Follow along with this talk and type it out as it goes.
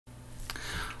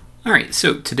Alright,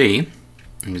 so today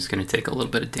I'm just going to take a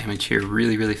little bit of damage here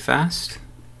really fast.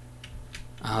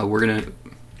 We're going to...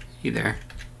 Hey there.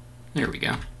 There we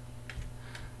go.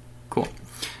 Cool.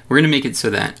 We're going to make it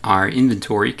so that our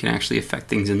inventory can actually affect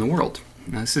things in the world.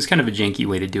 Now, this is kind of a janky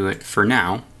way to do it for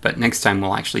now, but next time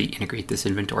we'll actually integrate this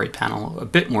inventory panel a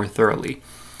bit more thoroughly.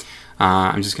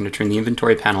 I'm just going to turn the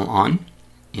inventory panel on,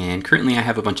 and currently I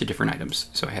have a bunch of different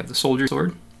items. So I have the soldier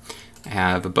sword, I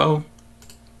have a bow,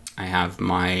 I have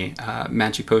my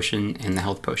magic potion and the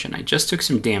health potion. I just took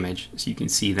some damage, so you can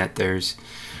see that there's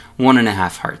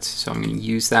 1.5 hearts. So I'm going to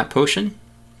use that potion,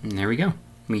 and there we go.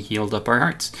 We healed up our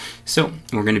hearts. So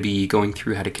we're going to be going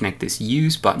through how to connect this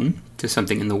use button to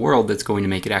something in the world that's going to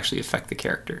make it actually affect the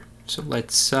character. So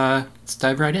let's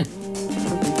dive right in.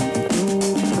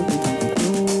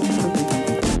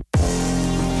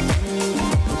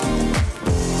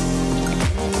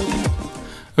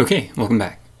 Okay, welcome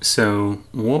back. So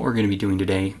what we're going to be doing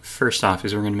today, first off,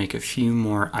 is we're going to make a few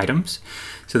more items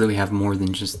so that we have more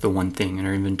than just the one thing in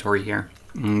our inventory here.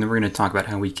 And then we're going to talk about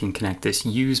how we can connect this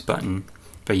use button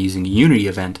by using a Unity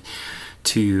event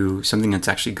to something that's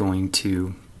actually going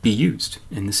to be used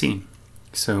in the scene.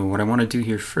 So what I want to do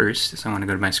here first is I want to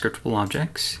go to my scriptable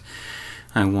objects.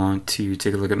 I want to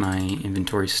take a look at my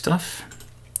inventory stuff.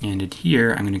 And in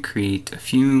here, I'm going to create a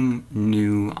few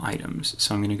new items.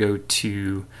 So I'm going to go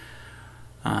to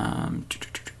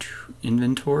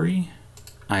inventory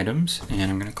items,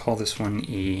 and I'm going to call this one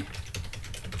a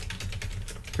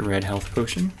red health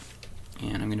potion.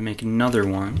 And I'm going to make another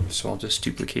one, so I'll just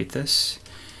duplicate this.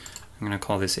 I'm going to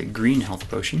call this a green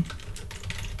health potion.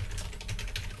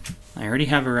 I already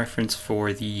have a reference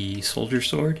for the soldier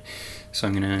sword, so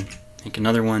I'm going to make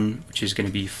another one, which is going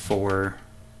to be for,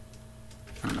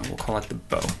 I don't know, we'll call it the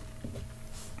bow.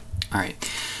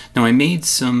 Alright, now I made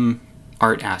some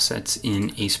art assets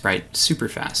in Arrow Sprites super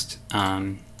fast.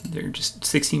 They're just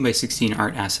 16 by 16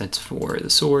 art assets for the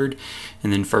sword,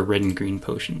 and then for red and green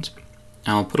potions.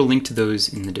 I'll put a link to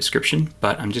those in the description,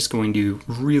 but I'm just going to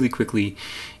really quickly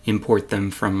import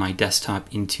them from my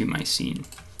desktop into my scene.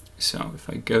 So if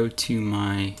I go to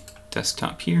my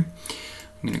desktop here,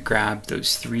 I'm going to grab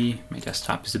those three. My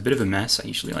desktop is a bit of a mess. I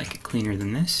usually like it cleaner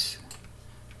than this.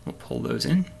 We'll pull those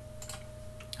in.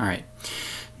 Alright,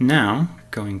 now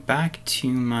going back to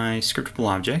my scriptable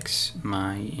objects,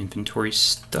 my inventory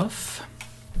stuff.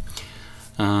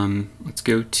 Let's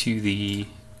go to the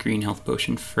green health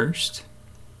potion first.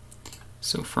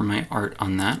 So for my art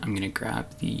on that, I'm going to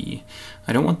grab the,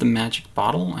 I don't want the magic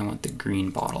bottle, I want the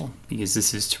green bottle, because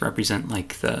this is to represent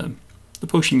like the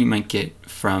potion you might get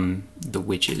from the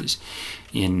witches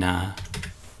in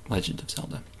Legend of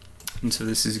Zelda. And so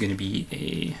this is going to be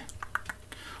a,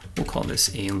 we'll call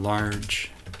this a large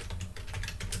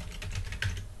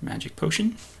magic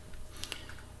potion.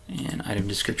 And item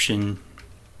description,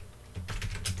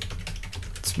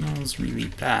 it smells really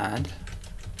bad,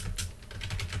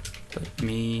 but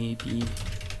maybe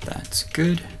that's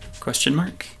good, question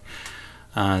mark.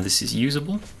 This is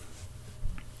usable.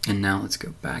 And now let's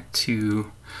go back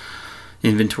to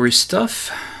inventory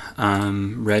stuff.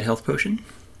 Red health potion.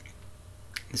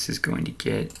 This is going to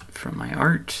get from my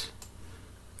art,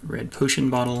 red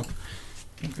potion bottle.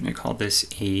 I'm going to call this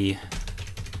a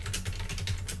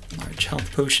large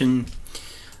health potion.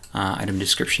 Item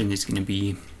description is going to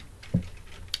be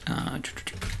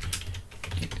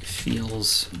it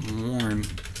feels warm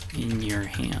in your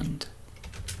hand.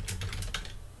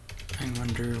 I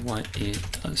wonder what it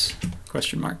does,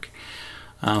 question mark.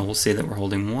 We'll say that we're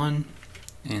holding one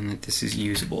and that this is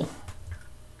usable.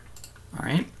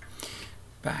 Alright,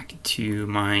 back to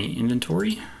my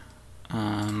inventory.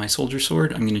 My soldier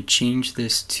sword, I'm going to change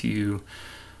this to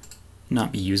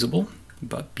not be usable,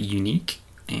 but be unique.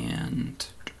 And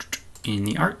in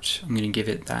the art, I'm going to give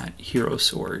it that hero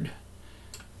sword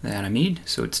that I made,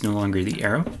 so it's no longer the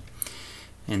arrow.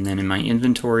 And then in my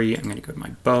inventory, I'm going to go to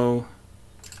my bow,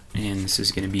 and this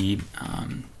is going to be,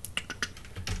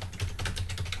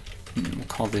 we'll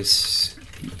call this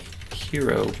the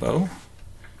hero bow.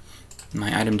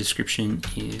 My item description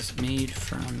is made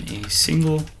from a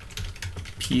single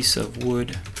piece of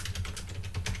wood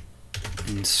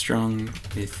and strung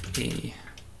with a,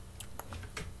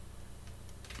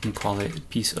 we'll call it a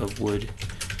piece of wood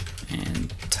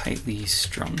and tightly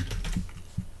strung.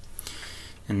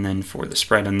 And then for the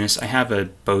sprite on this, I have a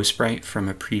bow sprite from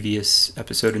a previous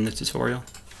episode in the tutorial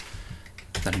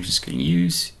that I'm just going to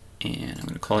use, and I'm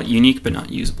going to call it unique but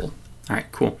not usable.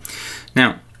 Alright, cool.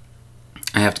 Now,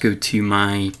 I have to go to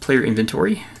my player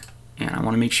inventory, and I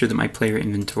want to make sure that my player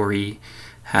inventory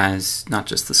has not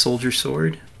just the soldier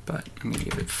sword, but I'm going to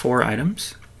give it 4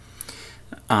 items.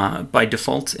 By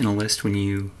default in a list, when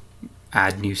you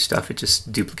add new stuff. It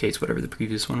just duplicates whatever the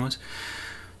previous one was.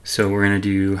 So we're going to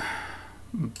do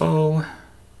bow,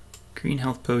 green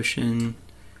health potion,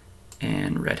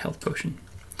 and red health potion.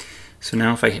 So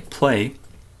now if I hit play,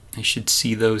 I should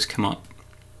see those come up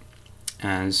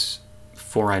as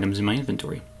 4 items in my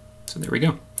inventory. So there we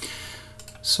go.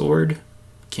 Sword,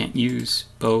 can't use.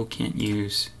 Bow, can't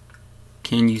use.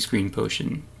 Can use green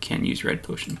potion, can't use red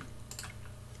potion.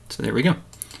 So there we go.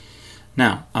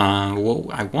 Now,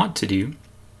 what I want to do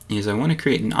is I want to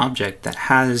create an object that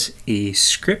has a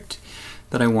script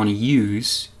that I want to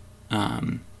use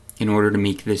in order to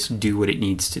make this do what it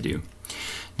needs to do.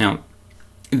 Now,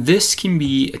 this can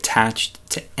be attached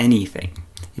to anything.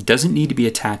 It doesn't need to be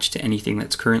attached to anything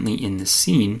that's currently in the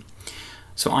scene.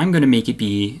 So I'm going to make it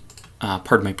be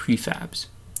part of my prefabs.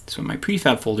 So in my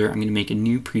prefab folder, I'm going to make a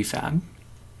new prefab,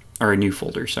 or a new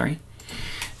folder, sorry.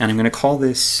 And I'm going to call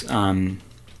this,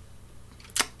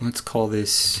 let's call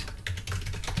this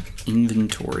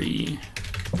inventory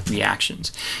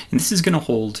reactions. And this is going to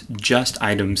hold just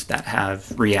items that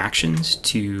have reactions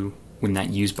to when that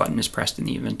use button is pressed in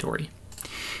the inventory.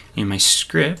 In my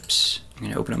scripts, I'm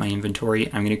going to open up my inventory.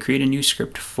 I'm going to create a new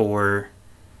script for,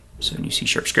 so a new C#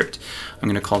 script. I'm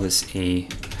going to call this a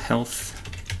health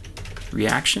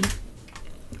reaction,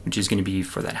 which is going to be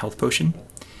for that health potion.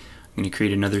 I'm going to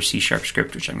create another C#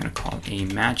 script, which I'm going to call a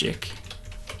magic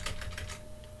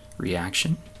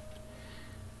reaction.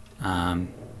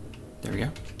 There we go.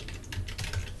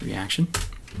 Reaction,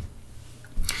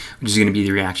 which is going to be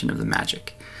the reaction of the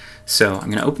magic. So I'm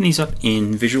going to open these up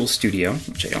in Visual Studio,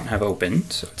 which I don't have open,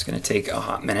 so it's going to take a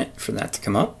hot minute for that to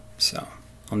come up. So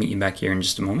I'll meet you back here in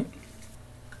just a moment.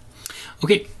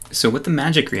 Okay, so what the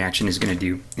magic reaction is going to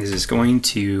do is it's going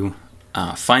to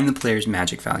find the player's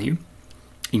magic value,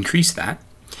 increase that,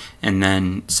 and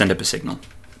then send up a signal.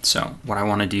 So what I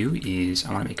want to do is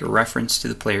I want to make a reference to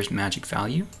the player's magic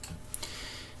value,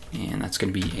 and that's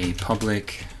going to be a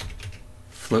public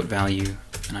float value,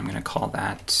 and I'm going to call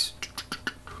that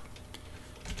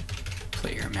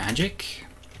player magic,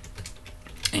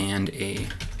 and a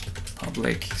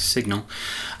public signal.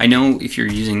 I know if you're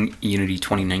using Unity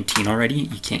 2019 already,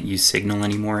 you can't use signal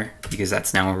anymore because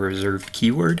that's now a reserved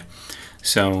keyword.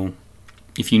 So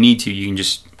if you need to, you can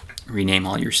just rename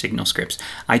all your signal scripts.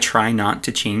 I try not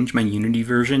to change my Unity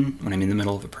version when I'm in the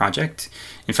middle of a project.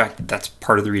 In fact, that's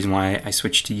part of the reason why I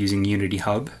switched to using Unity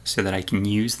Hub, so that I can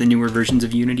use the newer versions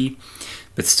of Unity,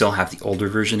 but still have the older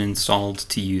version installed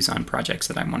to use on projects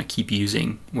that I want to keep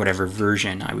using whatever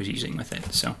version I was using with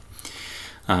it. So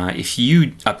if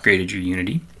you upgraded your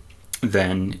Unity,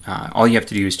 then all you have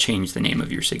to do is change the name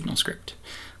of your signal script.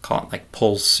 Call it like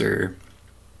pulse or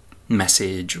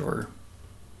message or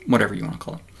whatever you want to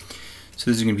call it. So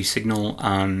this is going to be signal.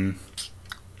 I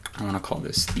want to call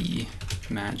this the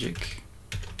magic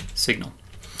signal.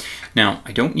 Now,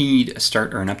 I don't need a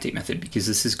start or an update method because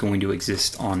this is going to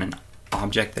exist on an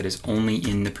object that is only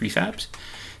in the prefabs.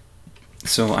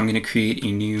 So I'm going to create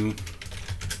a new,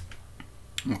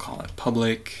 we'll call it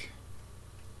public.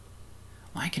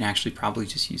 Well, I can actually probably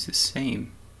just use the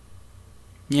same.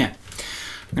 Yeah,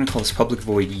 I'm going to call this public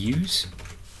void use.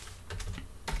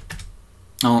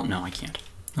 Oh, no, I can't.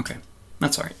 Okay,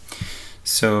 that's all right.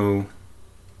 So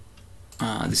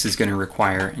this is going to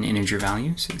require an integer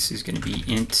value. So this is going to be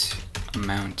int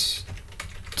amount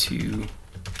to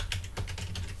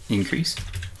increase.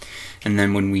 And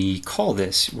then when we call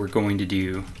this, we're going to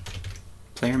do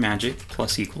player magic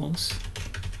plus equals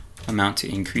amount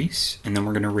to increase, and then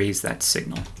we're going to raise that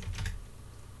signal.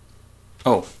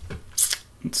 Oh,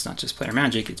 it's not just player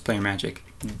magic, it's player magic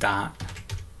dot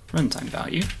runtime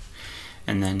value,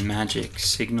 and then magic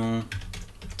signal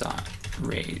dot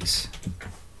raise.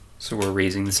 So we're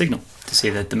raising the signal to say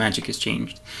that the magic has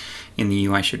changed, and the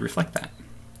UI should reflect that.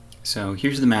 So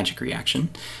here's the magic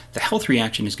reaction. The health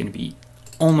reaction is going to be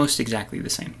almost exactly the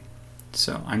same.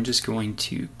 So I'm just going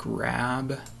to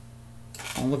grab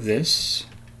all of this,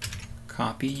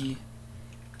 copy,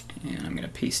 and I'm going to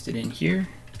paste it in here.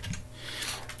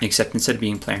 Except instead of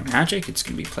being player magic, it's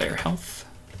going to be player health.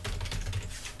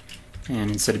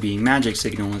 And instead of being magic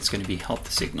signal, it's going to be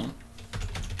health signal.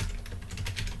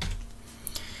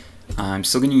 I'm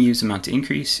still going to use amount to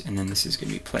increase, and then this is going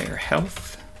to be player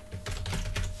health.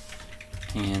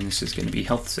 And this is going to be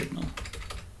health signal.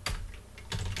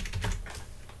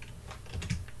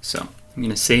 So I'm going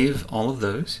to save all of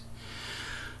those.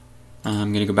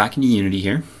 I'm going to go back into Unity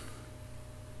here.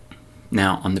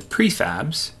 Now on the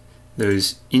prefabs,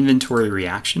 those inventory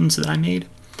reactions that I made,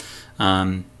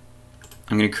 I'm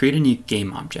going to create a new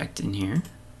game object in here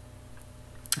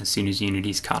as soon as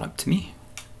Unity's caught up to me.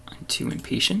 I'm too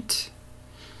impatient.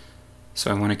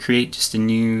 So I want to create just a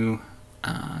new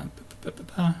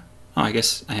Oh, I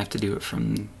guess I have to do it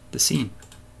from the scene.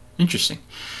 Interesting.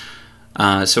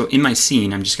 So in my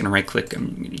scene, I'm just going to right click,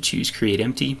 I'm going to choose create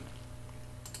empty,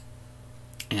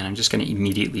 and I'm just going to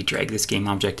immediately drag this game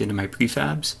object into my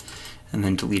prefabs and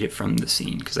then delete it from the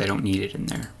scene because I don't need it in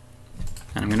there.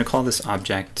 And I'm going to call this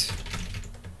object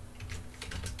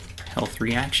health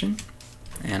reaction,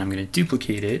 and I'm going to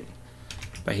duplicate it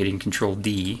by hitting Control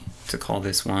D to call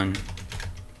this one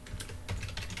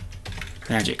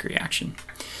magic reaction.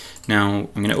 Now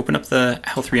I'm going to open up the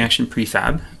health reaction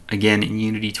prefab. Again, in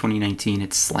Unity 2019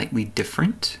 it's slightly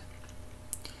different,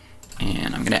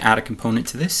 and I'm going to add a component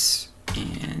to this,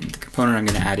 and the component I'm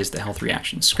going to add is the health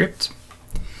reaction script.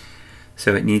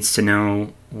 So it needs to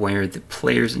know where the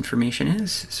player's information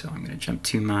is. So I'm going to jump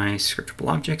to my scriptable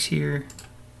objects here.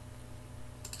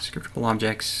 Scriptable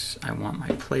objects, I want my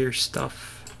player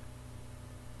stuff.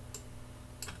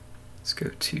 Let's go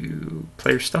to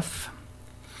player stuff.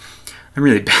 I'm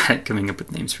really bad at coming up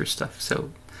with names for stuff.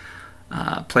 So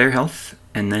player health,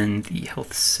 and then the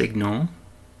health signal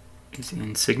is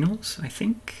in signals, I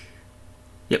think.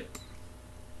 Yep.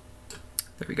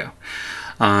 There we go.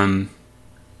 All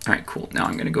right, cool. Now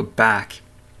I'm going to go back,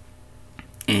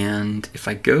 and if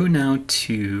I go now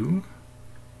to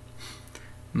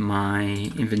my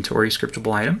inventory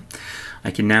scriptable item, I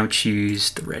can now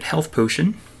choose the red health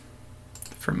potion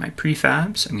from my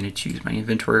prefabs. I'm going to choose my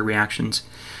inventory reactions.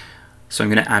 So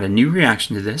I'm going to add a new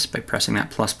reaction to this by pressing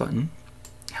that plus button.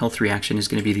 Health reaction is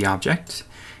going to be the object,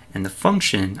 and the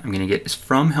function I'm going to get is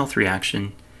from health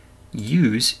reaction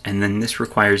use, and then this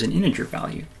requires an integer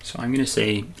value. So I'm going to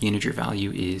say the integer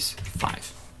value is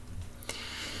 5.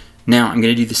 Now I'm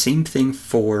going to do the same thing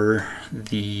for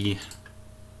the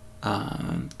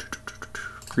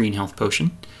green health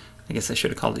potion. I guess I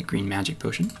should have called it green magic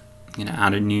potion. I'm going to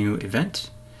add a new event.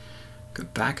 Go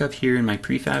back up here in my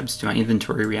prefabs to my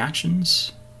inventory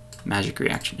reactions. Magic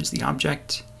reaction is the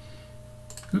object.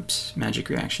 Oops, magic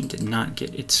reaction did not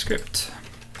get its script.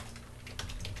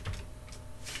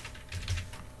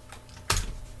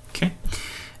 Okay,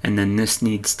 and then this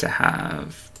needs to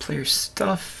have player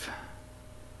stuff.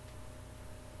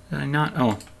 Did I not?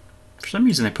 Oh, for some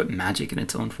reason I put magic in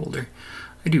its own folder.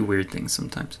 I do weird things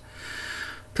sometimes.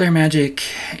 Player magic,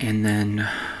 and then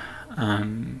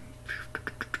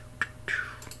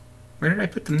where did I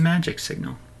put the magic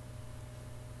signal?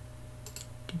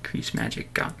 Decrease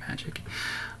magic, got magic.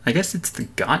 I guess it's the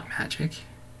got magic.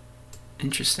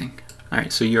 Interesting. All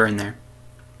right, so you're in there.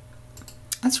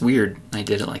 That's weird. I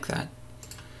did it like that.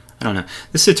 I don't know.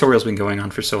 This tutorial's been going on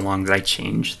for so long that I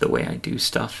changed the way I do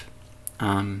stuff.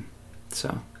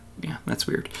 So yeah, that's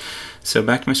weird. So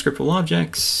back to my scriptable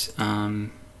objects.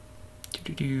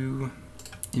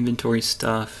 Inventory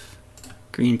stuff,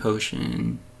 green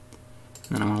potion.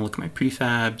 And then I want to look at my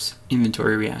prefabs,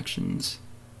 inventory reactions,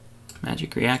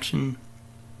 magic reaction.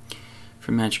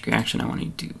 For magic reaction, I want to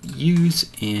do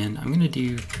use, and I'm going to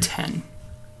do 10.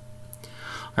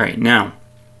 All right, now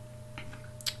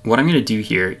what I'm going to do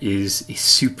here is a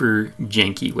super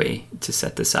janky way to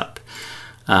set this up,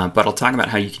 but I'll talk about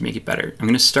how you can make it better. I'm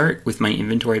going to start with my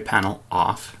inventory panel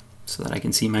off so that I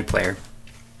can see my player,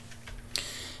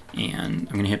 and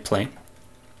I'm going to hit play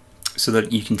so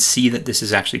that you can see that this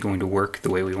is actually going to work the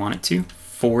way we want it to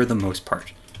for the most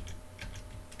part.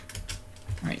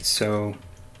 All right, so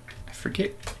I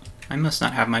forget, I must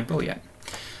not have my bow yet.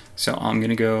 So I'm going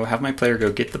to go have my player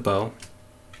go get the bow.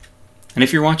 And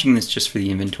if you're watching this just for the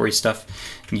inventory stuff,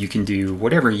 you can do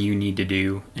whatever you need to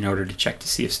do in order to check to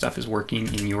see if stuff is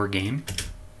working in your game.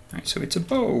 All right, so it's a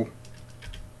bow.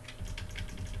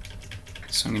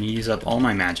 So I'm going to use up all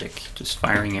my magic, just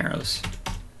firing arrows.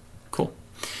 Cool.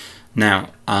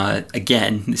 Now,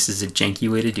 again, this is a janky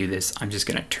way to do this. I'm just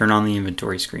going to turn on the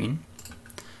inventory screen.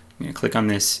 I'm going to click on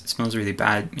this. It smells really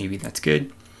bad. Maybe that's good.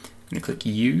 I'm going to click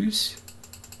use.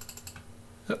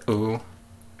 Uh-oh.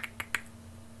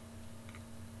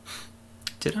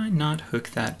 Did I not hook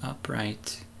that up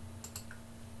right?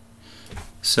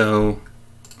 So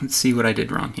let's see what I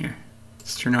did wrong here.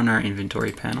 Let's turn on our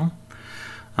inventory panel.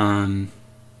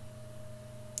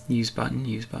 Use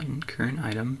button, current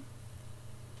item.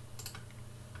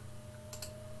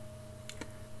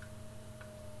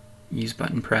 Use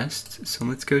button pressed. So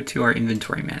let's go to our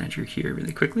inventory manager here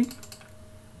really quickly.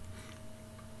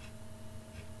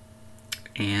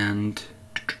 And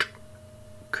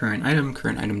current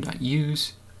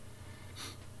item.use.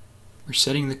 We're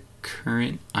setting the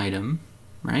current item,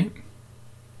 right?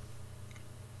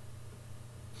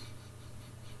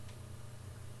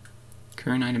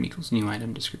 Current item equals new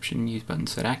item, description, use button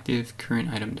set active,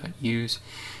 current item.use.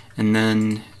 And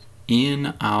then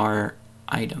in our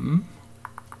item,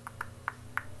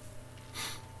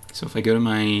 So if I go to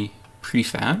my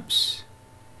prefabs,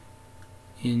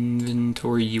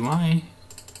 inventory UI,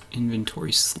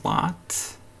 inventory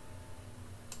slot,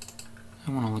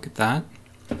 I want to look at that.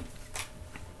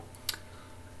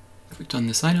 Clicked on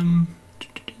this item.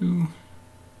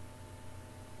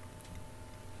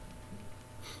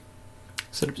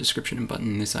 Set up description and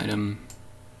button this item.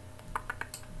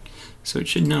 So it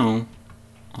should know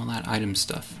all that item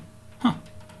stuff. Huh.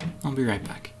 I'll be right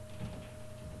back.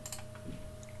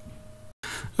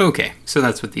 Okay, so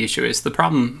that's what the issue is. The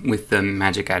problem with the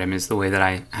magic item is the way that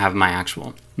I have my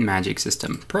actual magic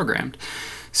system programmed.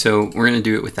 So we're going to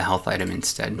do it with the health item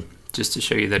instead, just to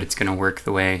show you that it's going to work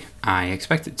the way I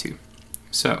expect it to.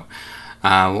 So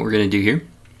what we're going to do here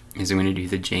is I'm going to do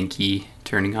the janky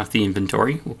turning off the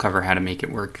inventory. We'll cover how to make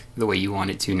it work the way you want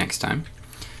it to next time.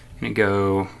 I'm going to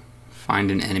go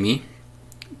find an enemy,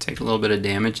 take a little bit of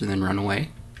damage, and then run away.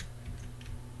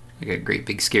 Like a great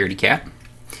big scaredy cat.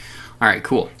 Alright,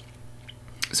 cool.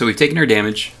 So we've taken our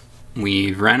damage,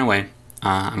 we've ran away.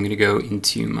 I'm going to go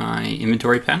into my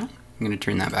inventory panel. I'm going to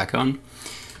turn that back on. I'm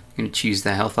going to choose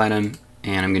the health item,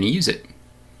 and I'm going to use it.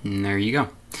 And there you go.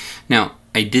 Now,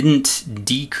 I didn't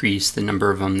decrease the number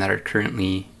of them that are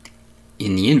currently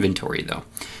in the inventory, though.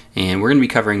 And we're going to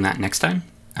be covering that next time,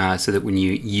 so that when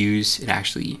you use, it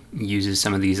actually uses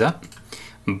some of these up.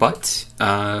 But,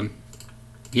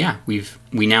 yeah, we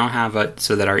now have it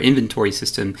so that our inventory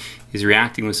system is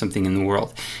reacting with something in the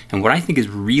world. And what I think is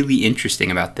really interesting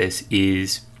about this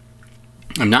is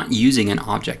I'm not using an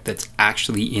object that's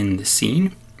actually in the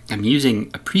scene. I'm using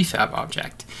a prefab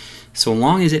object. So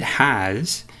long as it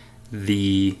has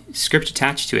the script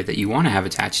attached to it that you want to have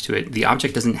attached to it, the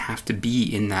object doesn't have to be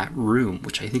in that room,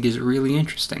 which I think is really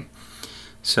interesting.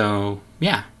 So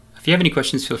yeah, if you have any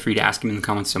questions, feel free to ask them in the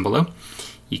comments down below.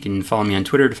 You can follow me on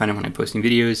Twitter to find out when I'm posting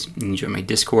videos. You can join my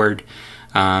Discord.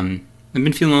 I've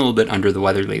been feeling a little bit under the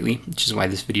weather lately, which is why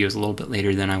this video is a little bit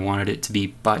later than I wanted it to be,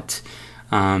 but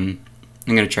I'm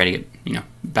going to try to get,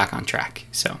 back on track.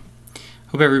 So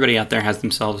hope everybody out there has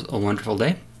themselves a wonderful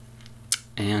day.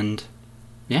 And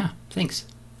yeah, thanks.